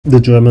The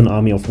German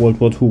Army of World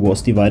War II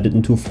was divided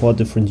into 4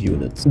 different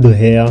units: the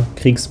Heer,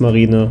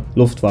 Kriegsmarine,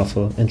 Luftwaffe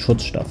and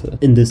Schutzstaffel.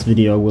 In this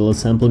video I will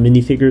assemble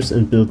minifigures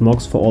and build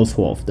Mocs for all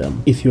 4 of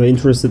them. If you are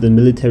interested in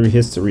military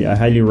history, I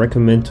highly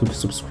recommend to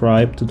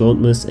subscribe to don't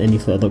miss any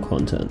further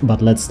content.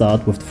 But let's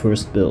start with the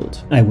first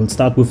build. I will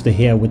start with the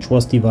Heer, which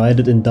was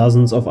divided in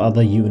dozens of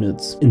other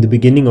units. In the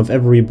beginning of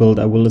every build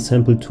I will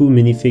assemble 2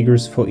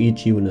 minifigures for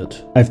each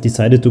unit. I've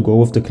decided to go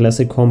with the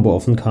classic combo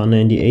of an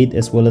Kar-98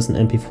 as well as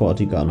an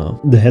MP40 gunner.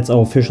 The heads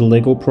are official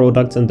Lego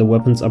products and the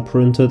weapons are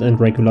printed and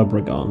regular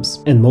brick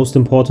arms. And most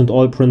important,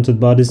 all printed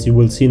bodies you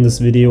will see in this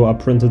video are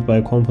printed by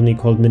a company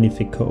called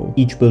Minifig Co.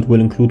 Each build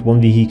will include 1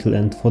 vehicle,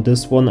 and for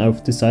this one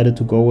I've decided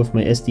to go with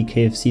my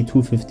SDKFC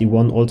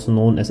 251, also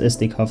known as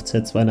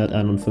SD-Kfz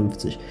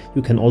 251.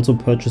 You can also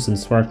purchase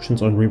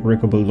instructions on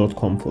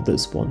rebreakable.com for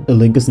this one. A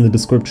link is in the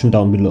description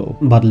down below.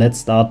 But let's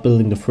start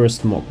building the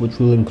first Moc, which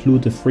will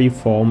include the free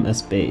form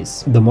as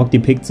base. The Moc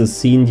depicts a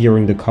scene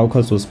during the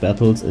Caucasus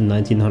battles in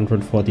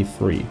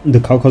 1943.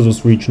 The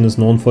Caucasus region is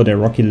known for their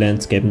rocky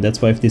landscape, and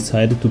that's why I've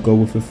decided to go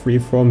with a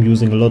freeform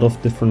using a lot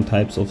of different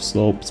types of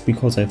slopes,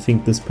 because I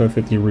think this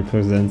perfectly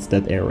represents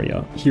that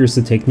area. Here's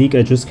the technique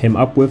I just came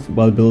up with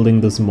while building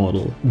this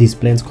model. These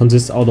planes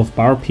consist out of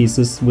bar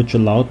pieces, which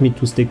allowed me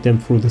to stick them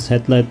through this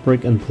headlight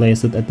brick and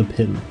place it at the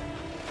pin.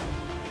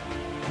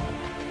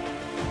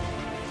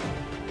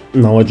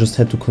 Now I just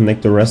had to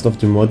connect the rest of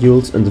the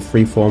modules and the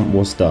freeform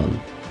was done.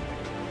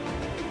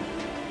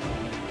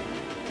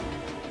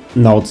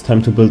 Now it's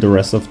time to build the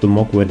rest of the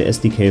Moc where the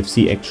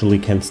SDKFC actually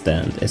can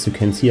stand. As you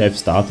can see, I've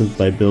started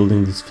by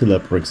building these filler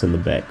bricks in the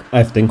back.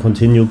 I've then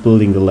continued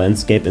building the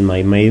landscape, and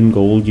my main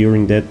goal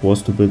during that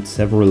was to build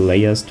several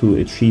layers to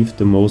achieve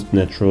the most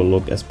natural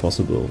look as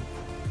possible.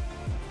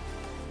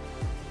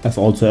 I've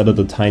also added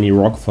a tiny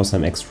rock for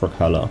some extra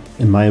color.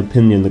 In my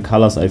opinion, the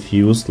colors I've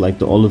used, like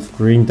the olive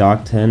green,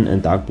 dark tan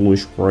and dark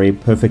bluish gray,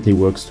 perfectly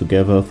works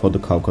together for the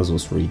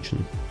Caucasus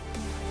region.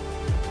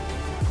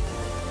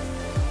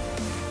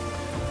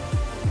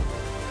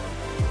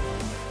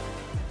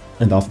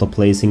 And after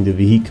placing the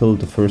vehicle,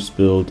 the first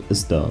build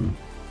is done.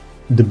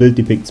 The build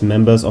depicts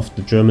members of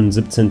the German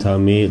 17.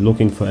 Armee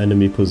looking for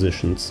enemy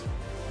positions.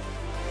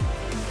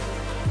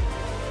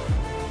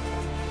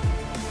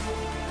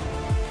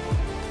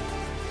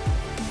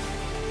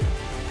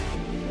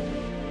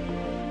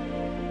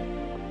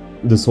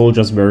 The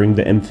soldiers wearing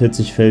the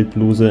M40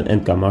 Feldbluse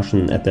and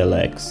Gamaschen at their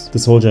legs. The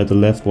soldier at the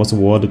left was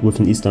awarded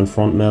with an Eastern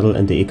Front medal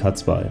and the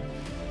EK2.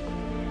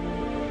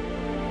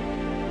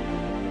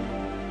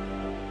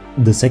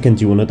 The second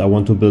unit I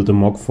want to build a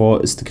Moc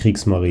for is the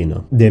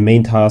Kriegsmarine. Their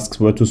main tasks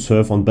were to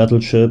serve on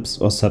battleships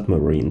or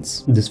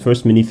submarines. This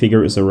first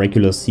minifigure is a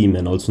regular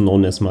seaman, also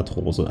known as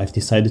Matrose. I've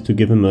decided to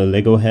give him a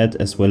Lego head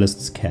as well as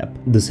this cap.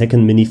 The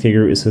second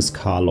minifigure is his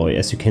Karloy.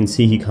 As you can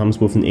see, he comes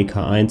with an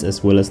EK1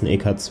 as well as an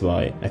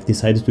EK2. I've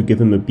decided to give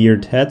him a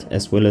beard hat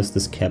as well as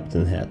this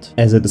captain hat.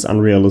 As it is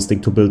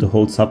unrealistic to build a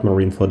whole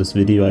submarine for this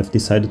video, I've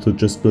decided to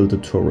just build a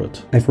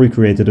turret. I've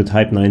recreated a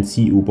Type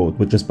 9C U-boat,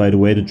 which is by the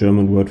way the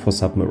German word for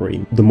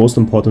submarine. The most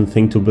important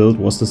thing to build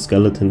was the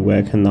skeleton, where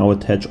I can now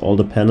attach all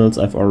the panels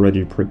I've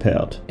already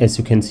prepared. As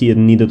you can see, it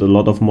needed a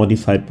lot of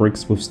modified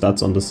bricks with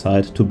studs on the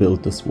side to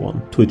build this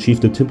one. To achieve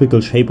the typical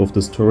shape of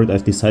this turret,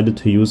 I've decided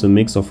to use a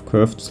mix of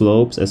curved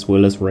slopes as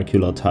well as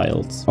regular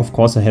tiles. Of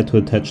course, I had to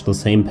attach the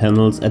same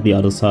panels at the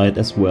other side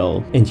as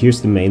well. And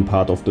here's the main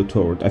part of the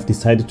turret. I've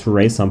decided to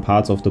raise some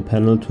parts of the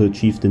panel to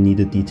achieve the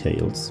needed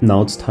details.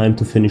 Now it's time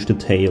to finish the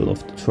tail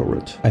of the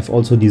turret. I've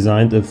also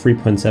designed a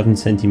 3.7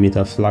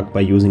 cm flak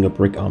by using a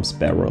brick arms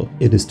barrel.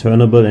 It is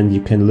turnable and you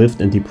can lift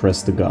and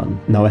depress the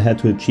gun. Now I had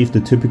to achieve the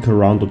typical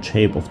rounded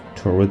shape of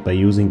the turret by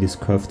using these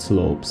curved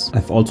slopes.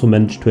 I've also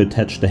managed to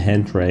attach the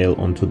handrail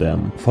onto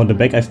them. For the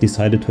back I've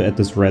decided to add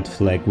this red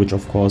flag, which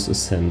of course is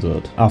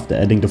censored. After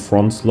adding the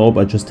front slope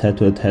I just had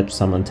to attach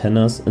some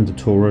antennas and the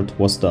turret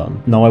was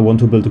done. Now I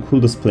want to build a cool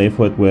display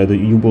for it where the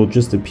U-boat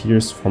just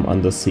appears from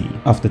undersea.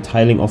 After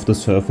tiling off the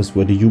surface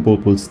where the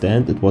U-boat will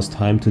stand, it was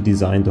time to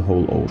design the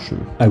whole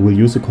ocean. I will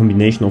use a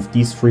combination of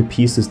these 3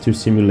 pieces to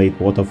simulate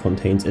water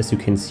fountains, as you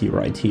can see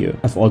right here.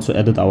 I've also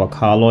added our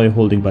Karloy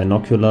holding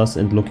binoculars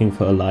and looking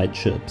for allied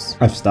ships.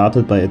 I've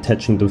started by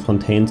attaching the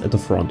fontaines at the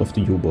front of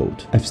the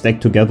U-boat. I've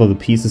stacked together the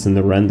pieces in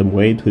a random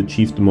way to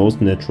achieve the most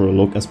natural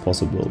look as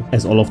possible.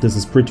 As all of this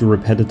is pretty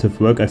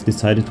repetitive work, I've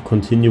decided to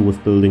continue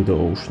with building the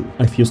ocean.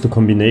 I've used a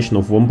combination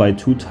of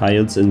 1x2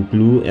 tiles in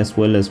blue as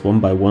well as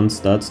 1x1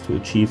 studs to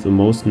achieve a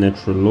most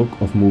natural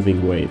look of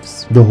moving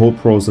waves. The whole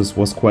process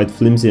was quite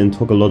flimsy and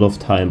took a lot of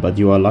time, but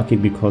you are lucky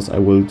because I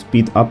will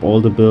speed up all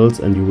the builds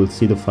and you will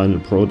see the final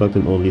product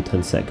in only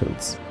 10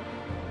 seconds.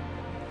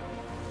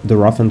 The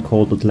rough and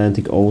cold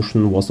Atlantic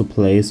Ocean was a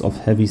place of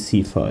heavy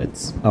sea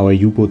fights. Our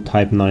U-boat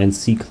Type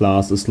 9C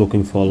class is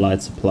looking for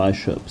light supply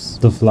ships.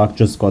 The flak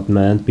just got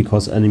manned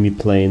because enemy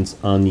planes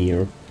are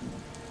near.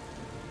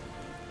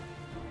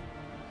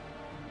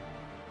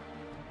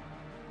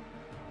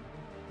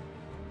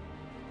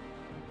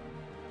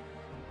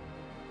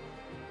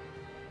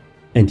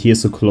 And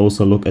here's a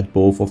closer look at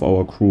both of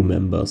our crew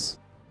members.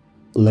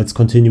 Let's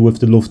continue with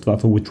the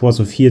Luftwaffe, which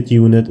was a feared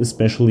unit,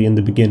 especially in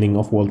the beginning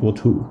of World War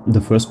II. The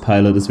first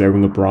pilot is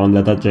wearing a brown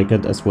leather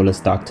jacket as well as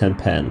dark tan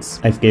pants.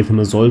 I've gave him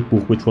a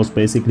Soldbuch, which was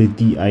basically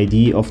the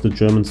ID of the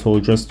German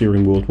soldiers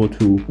during World War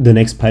II. The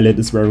next pilot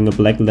is wearing a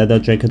black leather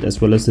jacket as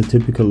well as the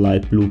typical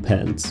light blue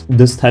pants.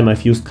 This time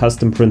I've used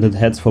custom printed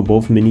heads for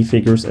both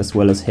minifigures as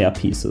well as hair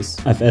pieces.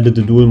 I've added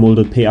a dual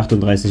molded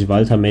P38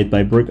 Walter made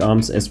by Brick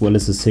Arms as well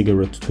as a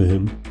cigarette to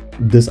him.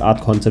 This art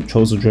concept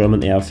shows a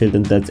German airfield,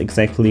 and that's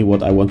exactly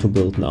what I want to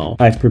build now.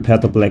 I've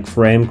prepared the black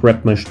frame,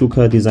 grabbed my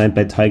Stuka designed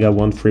by Tiger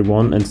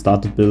 131 and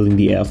started building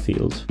the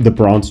airfield. The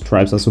brown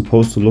stripes are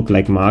supposed to look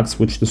like marks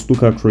which the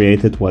Stuka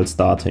created while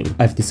starting.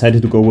 I've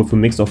decided to go with a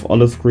mix of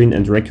olive green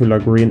and regular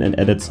green and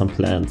added some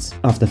plants.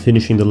 After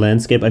finishing the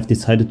landscape, I've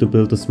decided to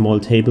build a small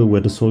table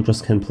where the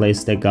soldiers can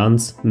place their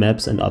guns,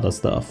 maps and other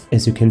stuff.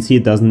 As you can see,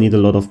 it doesn't need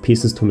a lot of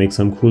pieces to make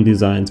some cool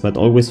designs, but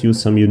always use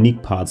some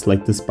unique parts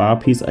like this bar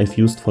piece I've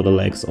used for the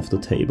legs of the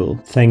table.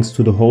 Thanks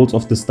to the holes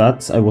of the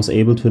studs, I was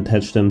able to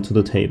attach them to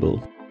the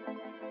table.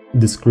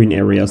 This green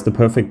area is the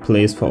perfect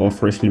place for our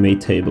freshly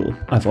made table.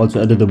 I've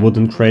also added a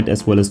wooden crate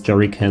as well as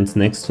jerry cans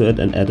next to it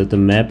and added the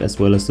map as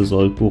well as the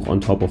Soldbuch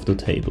on top of the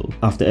table.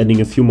 After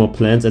adding a few more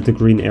plants at the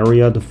green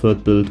area, the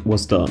third build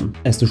was done.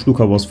 As the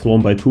Stuka was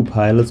flown by 2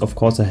 pilots, of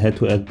course I had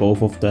to add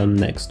both of them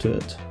next to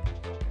it.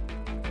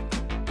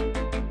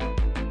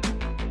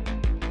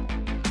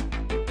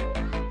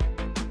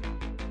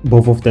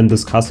 Both of them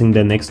discussing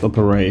their next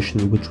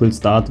operation, which will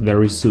start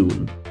very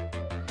soon.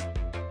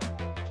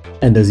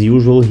 And as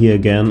usual, here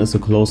again is a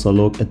closer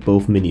look at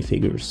both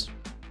minifigures.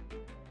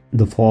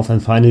 The fourth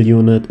and final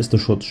unit is the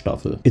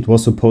Schutzstaffel. It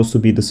was supposed to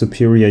be the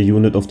superior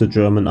unit of the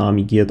German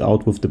army, geared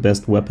out with the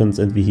best weapons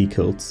and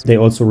vehicles. They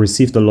also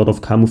received a lot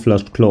of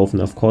camouflaged cloth,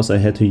 and of course I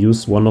had to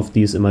use one of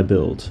these in my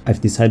build. I've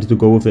decided to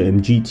go with the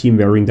MG team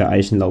wearing the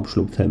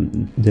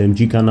Eichenlaubschlupfhemden. The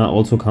MG gunner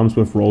also comes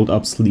with rolled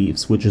up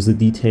sleeves, which is a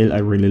detail I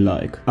really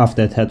like.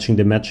 After attaching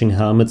the matching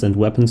helmets and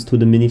weapons to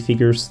the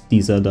minifigures,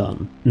 these are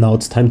done. Now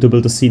it's time to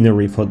build a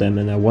scenery for them,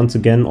 and I once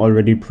again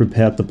already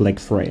prepared the black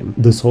frame.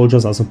 The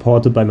soldiers are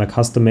supported by my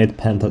custom-made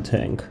Panther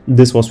tank.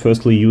 This was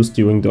firstly used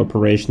during the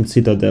Operation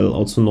Citadel,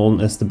 also known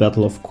as the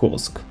Battle of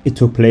Kursk. It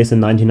took place in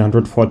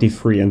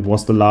 1943 and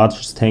was the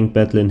largest tank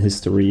battle in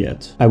history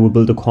yet. I will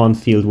build a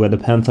cornfield where the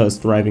Panther is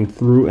driving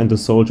through and the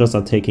soldiers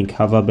are taking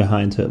cover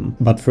behind him.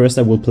 But first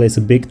I will place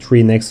a big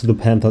tree next to the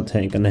Panther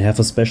tank, and I have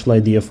a special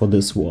idea for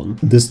this one.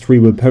 This tree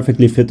will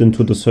perfectly fit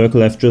into the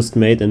circle I've just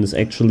made and is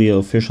actually an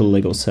official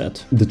Lego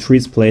set. The tree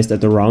is placed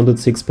at a rounded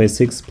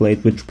 6x6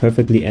 plate which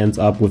perfectly ends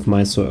up with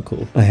my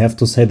circle. I have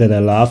to say that I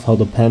love how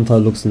the Panther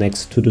looks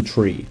next to the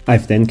tree.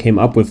 I've then came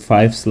up with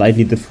 5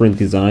 slightly different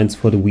designs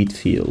for the wheat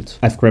field.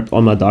 I've grabbed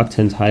all my dark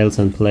tan tiles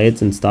and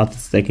plates and started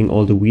stacking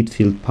all the wheat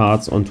field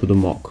parts onto the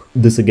mock.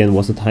 This again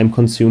was a time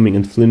consuming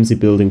and flimsy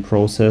building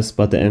process,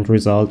 but the end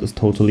result is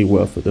totally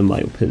worth it in my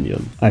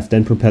opinion. I've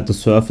then prepared the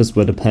surface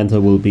where the Panther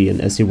will be, and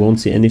as you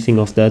won't see anything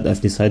of that,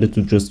 I've decided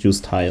to just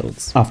use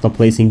tiles. After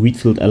placing wheat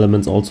field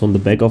elements also on the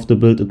back of the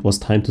build, it was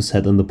time to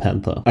set in the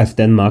Panther. I've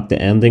then marked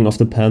the ending of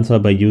the Panther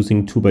by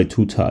using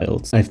 2x2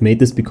 tiles. I've made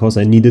this because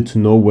I needed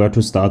to know where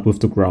to start with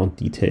the ground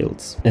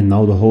details. And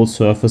now the whole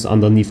surface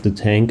underneath the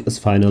tank is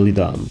finally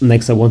done.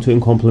 Next I want to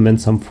implement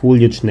some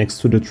foliage next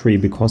to the tree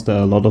because there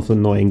are a lot of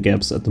annoying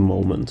gaps at the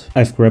moment.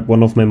 I've grabbed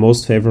one of my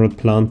most favorite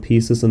plant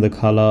pieces in the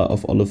color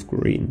of olive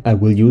green. I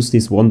will use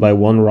these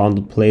 1x1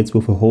 rounded plates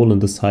with a hole in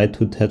the side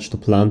to attach the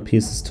plant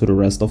pieces to the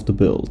rest of the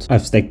build.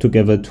 I've stacked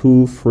together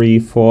 2, 3,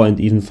 4 and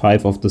even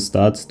 5 of the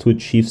studs to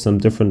achieve some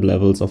different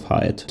levels of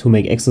height. To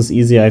make access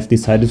easier, I've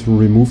decided to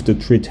remove the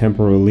tree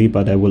temporarily,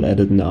 but I will add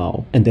it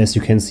now. And as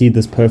you can see,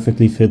 this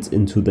perfectly fits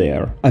into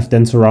there. I've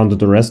then surrounded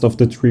the rest of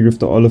the tree with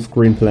the olive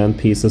green plant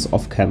pieces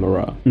off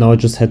camera. Now I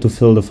just had to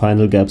fill the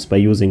final gaps by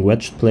using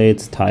wedged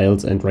plates,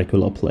 tiles and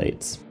regular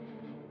plates.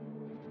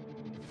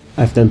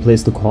 I've then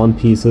placed the corn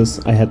pieces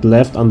I had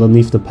left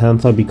underneath the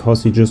Panther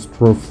because he just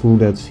drove through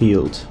that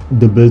field.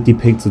 The build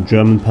depicts a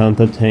German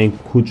Panther tank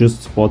who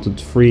just spotted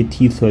 3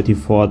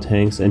 T-34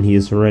 tanks and he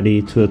is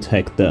ready to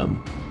attack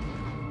them.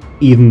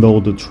 Even though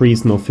the tree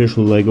is an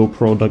official Lego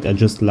product, I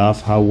just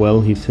love how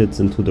well he fits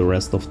into the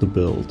rest of the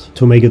build.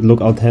 To make it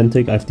look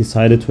authentic, I've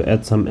decided to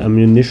add some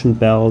ammunition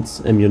belts,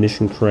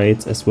 ammunition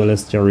crates as well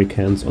as jerry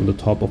cans on the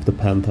top of the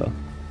Panther.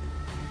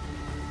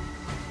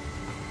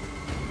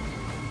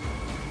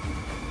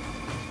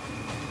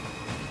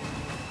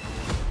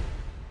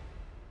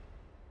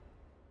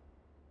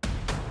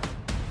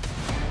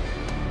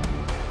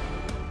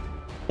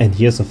 And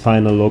here's a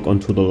final look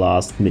onto the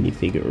last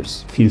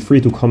minifigures. Feel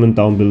free to comment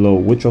down below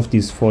which of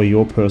these 4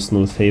 your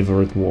personal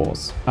favorite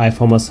was. I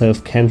for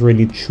myself can't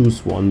really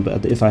choose one,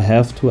 but if I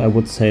have to, I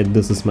would say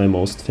this is my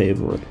most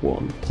favorite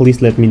one.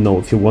 Please let me know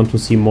if you want to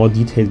see more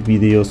detailed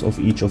videos of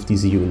each of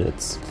these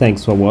units.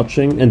 Thanks for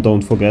watching and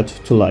don't forget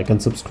to like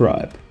and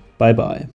subscribe. Bye bye.